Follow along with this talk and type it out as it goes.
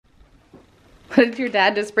What did your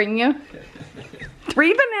dad just bring you?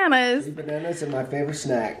 3 bananas. 3 bananas and my favorite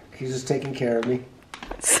snack. He's just taking care of me.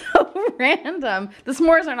 So random. The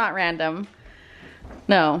s'mores are not random.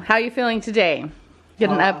 No. How are you feeling today? Get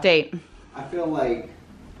an update. I feel like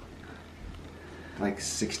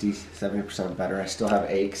 60-70% better. I still have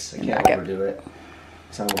aches. I can't overdo it.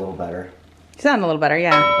 I sound a little better. You sound a little better,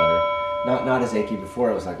 yeah. Not as achy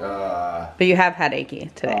before. It was like, But you have had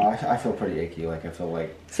achy today. I feel pretty achy. Like, I feel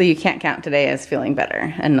like... So you can't count today as feeling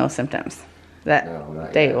better and no symptoms.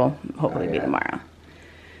 That day will hopefully be tomorrow.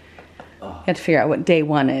 You have to figure out what day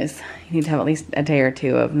 1 is. You need to have at least a day or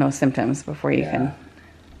 2 of no symptoms before you can...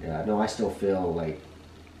 Yeah, no, I still feel like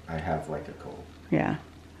I have like a cold. Yeah.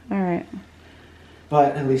 All right.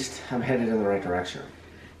 But at least I'm headed in the right direction.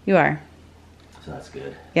 You are. So that's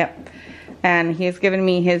good. Yep. And he's given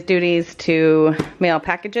me his duties to mail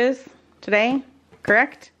packages today,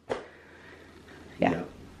 correct? Yeah. Yep.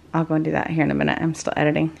 I'll go and do that here in a minute. I'm still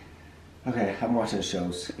editing. Okay, I'm watching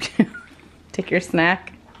shows. Take your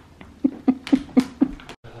snack.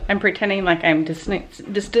 I'm pretending like I'm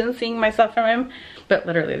distancing myself from him, but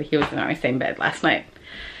literally he was in my same bed last night.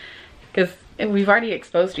 Because we've already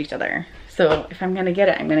exposed each other. So if I'm gonna get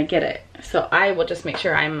it, I'm gonna get it. So I will just make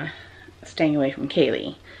sure I'm staying away from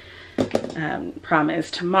Kaylee. Prom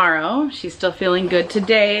is tomorrow. She's still feeling good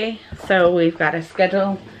today. So we've got a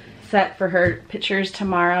schedule set for her pictures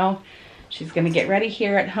tomorrow. She's gonna get ready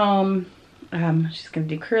here at home. She's gonna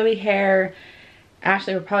do curly hair.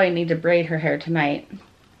 Ashley will probably need to braid her hair tonight.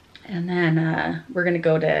 And then we're gonna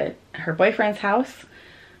go to her boyfriend's house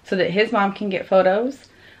so that his mom can get photos.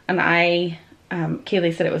 And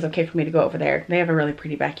Kaylee said it was okay for me to go over there. They have a really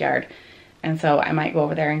pretty backyard. And so I might go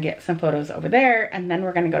over there and get some photos over there. And then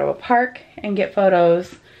we're gonna go to a park and get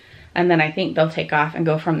photos. And then I think they'll take off and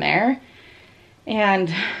go from there.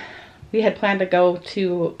 And we had planned to go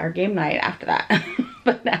to our game night after that,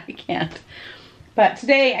 but now we can't. But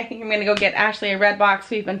today I think I'm gonna go get Ashley a red box.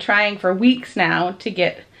 We've been trying for weeks now to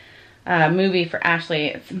get a movie for Ashley.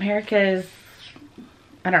 It's America's,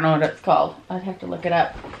 I don't know what it's called. I'd have to look it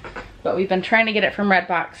up. But we've been trying to get it from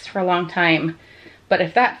Redbox for a long time. But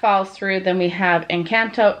if that falls through, then we have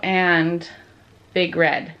Encanto and Big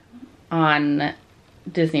Red on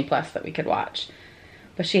Disney Plus that we could watch.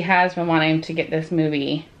 But she has been wanting to get this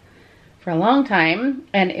movie for a long time,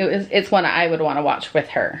 and it's one I would want to watch with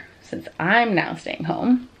her since I'm now staying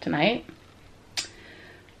home tonight.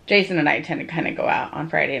 Jason and I tend to kind of go out on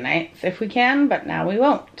Friday nights if we can, but now we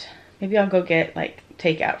won't. Maybe I'll go get like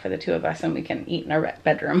takeout for the 2 of us and we can eat in our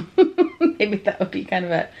bedroom. Maybe that would be kind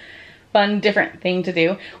of a fun, different thing to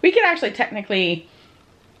do. We could actually technically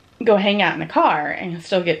go hang out in the car and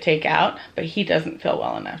still get takeout, but he doesn't feel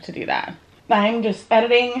well enough to do that. I'm just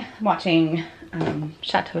editing, watching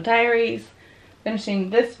Chateau Diaries, finishing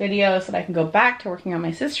this video so that I can go back to working on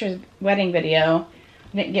my sister's wedding video.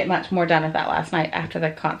 I didn't get much more done with that last night after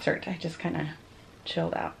the concert. I just kind of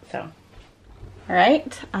chilled out, so. All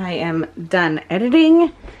right, I am done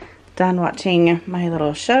editing, done watching my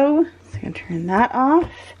little show. So I'm gonna turn that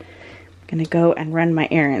off. I'm gonna go and run my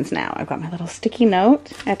errands now. I've got my little sticky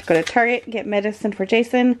note. I have to go to Target, get medicine for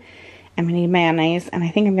Jason. I'm gonna need mayonnaise, and I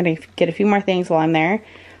think I'm gonna get a few more things while I'm there.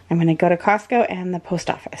 I'm gonna go to Costco and the post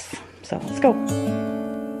office. So let's go.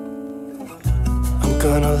 I'm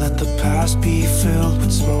gonna let the past be filled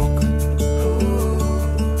with smoke,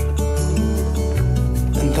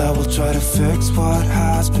 and I will try to fix what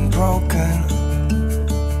has been broken,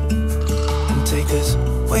 and take this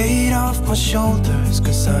weight off my shoulders,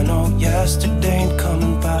 cause I know yesterday ain't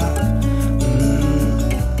coming back.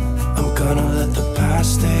 I'm gonna let the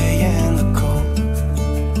past stay in the cold.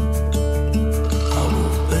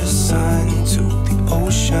 Listen to the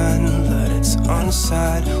ocean, let its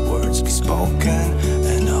unsaid words be spoken,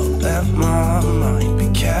 and I'll let my mind be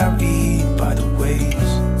carried by the waves.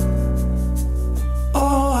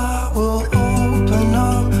 Oh, I will open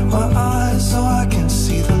up my eyes so I can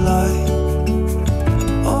see the light.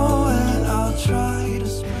 Oh, and I'll try to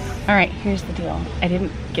smile. All right, here's the deal. I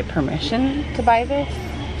didn't get permission to buy this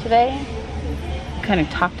today. I kind of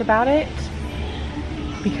talked about it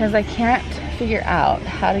because I can't figure out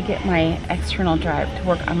how to get my external drive to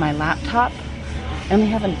work on my laptop. I only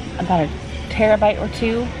have about a terabyte or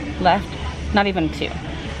 2 left, not even 2,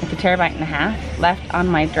 like a terabyte and a half left on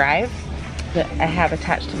my drive that I have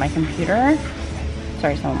attached to my computer.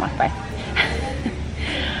 Sorry, someone walked by.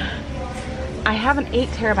 I have an 8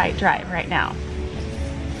 terabyte drive right now,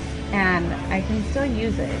 and I can still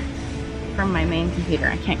use it from my main computer.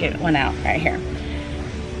 I can't get one out right here.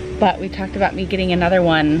 But we talked about me getting another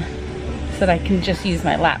one so that I can just use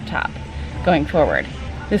my laptop going forward.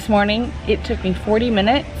 This morning, it took me 40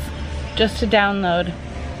 minutes just to download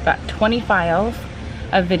about 20 files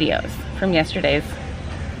of videos from yesterday's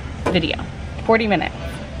video. 40 minutes.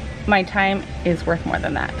 My time is worth more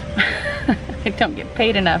than that. I don't get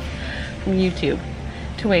paid enough from YouTube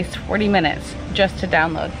to waste 40 minutes just to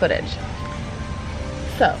download footage.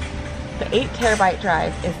 So the 8 terabyte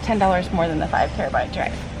drive is $10 more than the 5 terabyte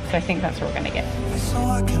drive. So I think that's what we're gonna get. So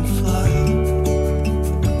I can fly.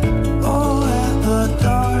 Oh, and the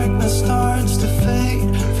darkness starts to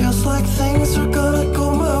fade. Feels like things are gonna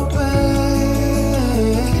go my way.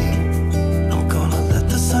 I'm gonna let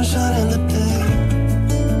the sun shine in the day.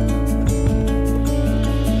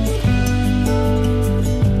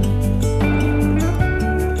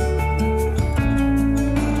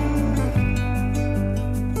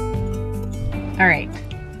 All right,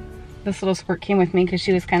 this little squirt came with me because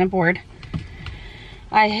she was kind of bored.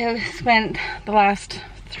 I have spent the last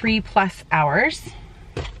 3+ hours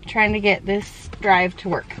trying to get this drive to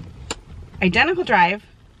work. Identical drive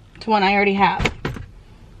to one I already have.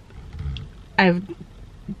 I've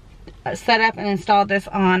set up and installed this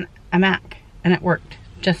on a Mac and it worked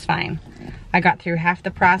just fine. I got through half the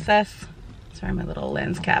process. Sorry, my little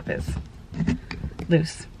lens cap is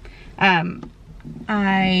loose.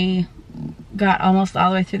 I got almost all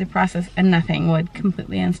the way through the process and nothing would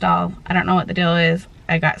completely install. I don't know what the deal is.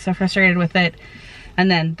 I got so frustrated with it.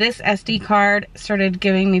 And then this SD card started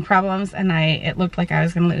giving me problems and it looked like I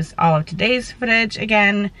was gonna lose all of today's footage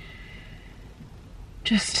again.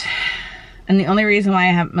 And the only reason why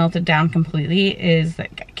I haven't melted down completely is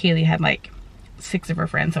that Kaylee had like 6 of her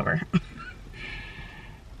friends over.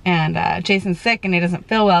 And Jason's sick and he doesn't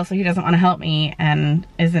feel well, so he doesn't want to help me and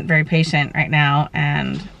isn't very patient right now.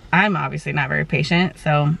 And I'm obviously not very patient,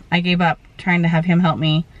 so I gave up trying to have him help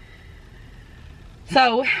me.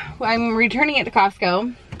 So I'm returning it to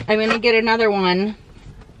Costco. I'm gonna get another one.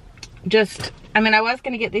 I was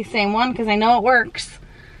gonna get the same one because I know it works.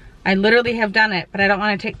 I literally have done it, but I don't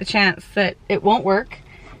want to take the chance that it won't work.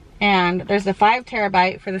 And there's a 5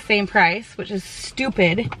 terabyte for the same price, which is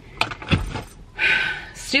stupid.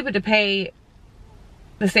 Stupid to pay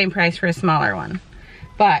the same price for a smaller one.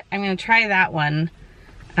 But I'm gonna try that one.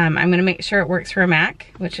 I'm gonna make sure it works for a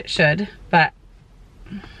Mac, which it should, but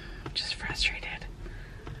I'm just frustrated.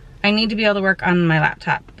 I need to be able to work on my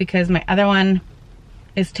laptop because my other one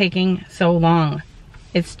is taking so long.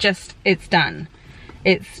 It's done.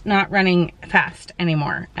 It's not running fast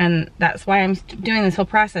anymore. And that's why I'm doing this whole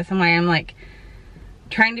process and why I'm like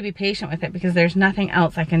trying to be patient with it, because there's nothing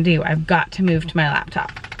else I can do. I've got to move to my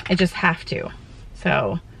laptop. I just have to.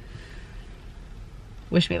 So,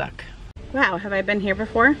 wish me luck. Wow, have I been here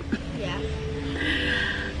before? Yeah.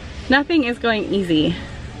 Nothing is going easy.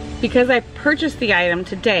 Because I purchased the item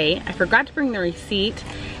today, I forgot to bring the receipt,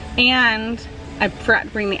 and I forgot to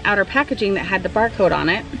bring the outer packaging that had the barcode on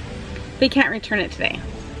it. They can't return it today.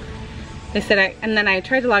 They said and then I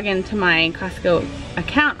tried to log into my Costco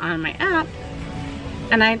account on my app,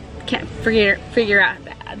 and I can't figure out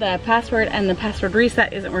the password, and the password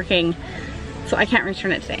reset isn't working, so I can't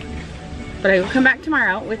return it today. But I will come back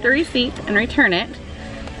tomorrow with the receipt and return it.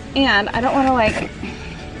 And I don't want to like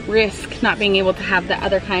risk not being able to have the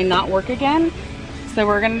other kind not work again. So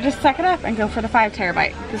we're gonna just suck it up and go for the 5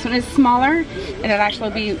 terabyte. This one is smaller and it'll actually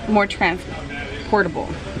be more transportable.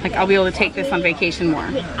 Like I'll be able to take this on vacation more.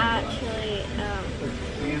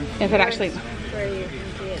 If it actually,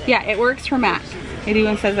 yeah, it works for Mac. It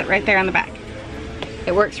even says it right there on the back.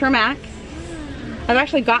 It works for Mac. I've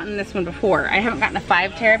actually gotten this one before. I haven't gotten a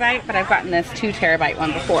 5 terabyte, but I've gotten this 2 terabyte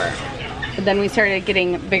one before. But then we started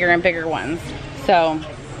getting bigger and bigger ones. So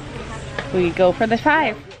we go for the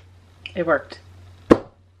 5. It worked.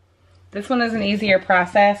 This one is an easier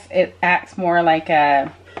process. It acts more like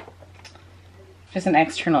just an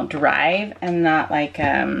external drive and not like,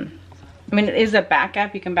 I mean, it is a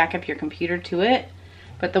backup. You can back up your computer to it.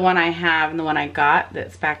 But the one I have and the one I got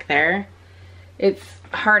that's back there, it's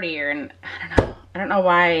hardier, and I don't know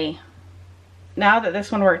why. Now that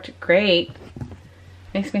this one worked great,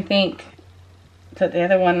 makes me think that the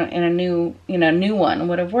other one in a new one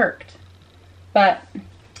would have worked. But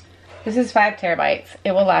this is 5 terabytes.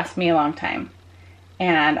 It will last me a long time,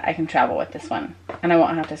 and I can travel with this one, and I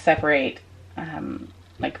won't have to separate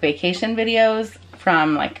like vacation videos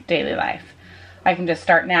from like daily life. I can just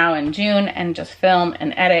start now in June and just film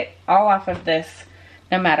and edit all off of this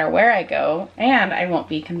no matter where I go, and I won't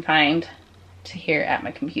be confined to here at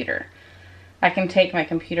my computer. I can take my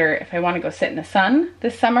computer if I want to go sit in the sun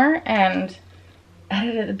this summer and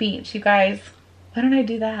edit at the beach. You guys, why don't I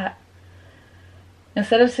do that?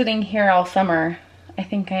 Instead of sitting here all summer, I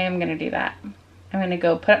think I am going to do that. I'm going to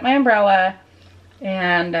go put up my umbrella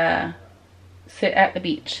and sit at the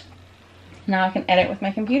beach Now I can edit with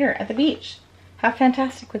my computer at the beach. How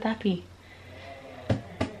fantastic would that be?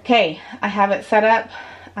 Okay, I have it set up,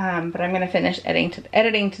 but I'm gonna finish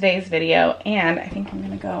editing today's video, and I think I'm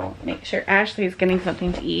gonna go make sure Ashley's getting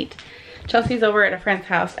something to eat. Chelsea's over at a friend's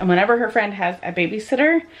house, and whenever her friend has a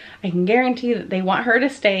babysitter, I can guarantee that they want her to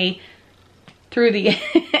stay through the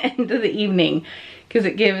end of the evening, because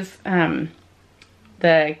it gives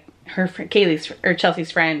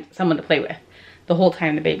Chelsea's friend someone to play with the whole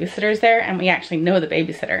time the babysitter's there. And we actually know the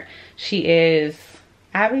babysitter. She is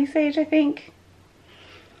Abby's age, I think.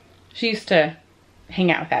 She used to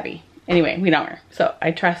hang out with Abby. Anyway, we know her, so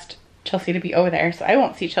I trust Chelsea to be over there, so I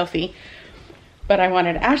won't see Chelsea. But I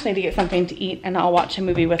wanted Ashley to get something to eat, and I'll watch a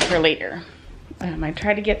movie with her later. I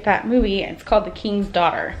tried to get that movie. It's called The King's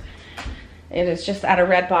Daughter. It is just at a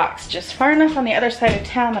Redbox, just far enough on the other side of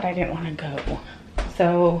town that I didn't want to go.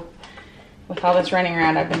 So with all this running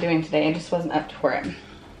around I've been doing today, I just wasn't up for it.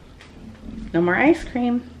 No more ice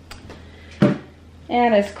cream.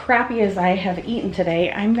 And as crappy as I have eaten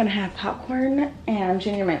today, I'm gonna have popcorn and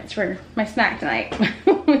Junior Mints for my snack tonight.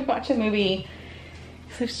 We watch a movie.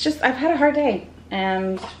 So it's just, I've had a hard day,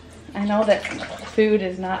 and I know that food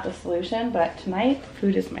is not the solution, but tonight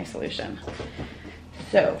food is my solution.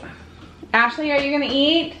 So, Ashley, are you gonna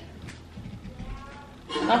eat?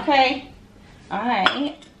 Okay.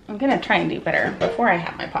 I'm gonna try and do better before I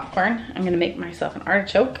have my popcorn. I'm gonna make myself an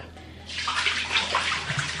artichoke.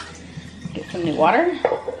 Get some new water.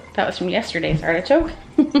 That was from yesterday's artichoke.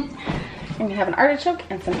 I'm gonna have an artichoke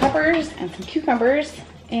and some peppers and some cucumbers,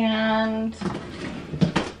 and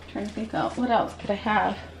I'm trying to think out what else could I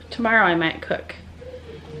have. Tomorrow I might cook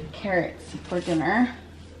carrots for dinner.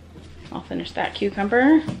 I'll finish that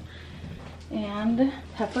cucumber and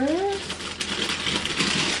peppers.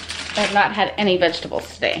 I've not had any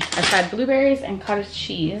vegetables today. I've had blueberries and cottage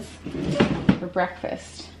cheese for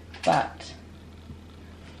breakfast, but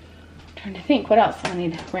I'm trying to think what else I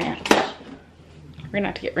need. Ranch. We're gonna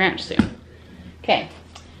have to get ranch soon. Okay,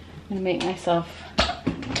 I'm gonna make myself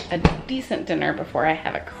a decent dinner before I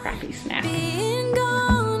have a crappy snack. Being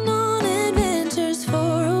gone on adventures for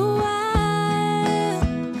a while.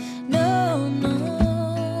 No,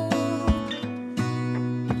 no.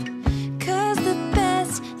 'Cause the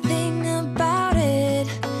best thing about it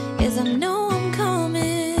is I know I'm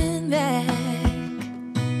coming back.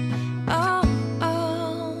 Oh,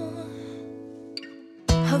 oh.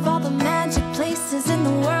 Of all the magic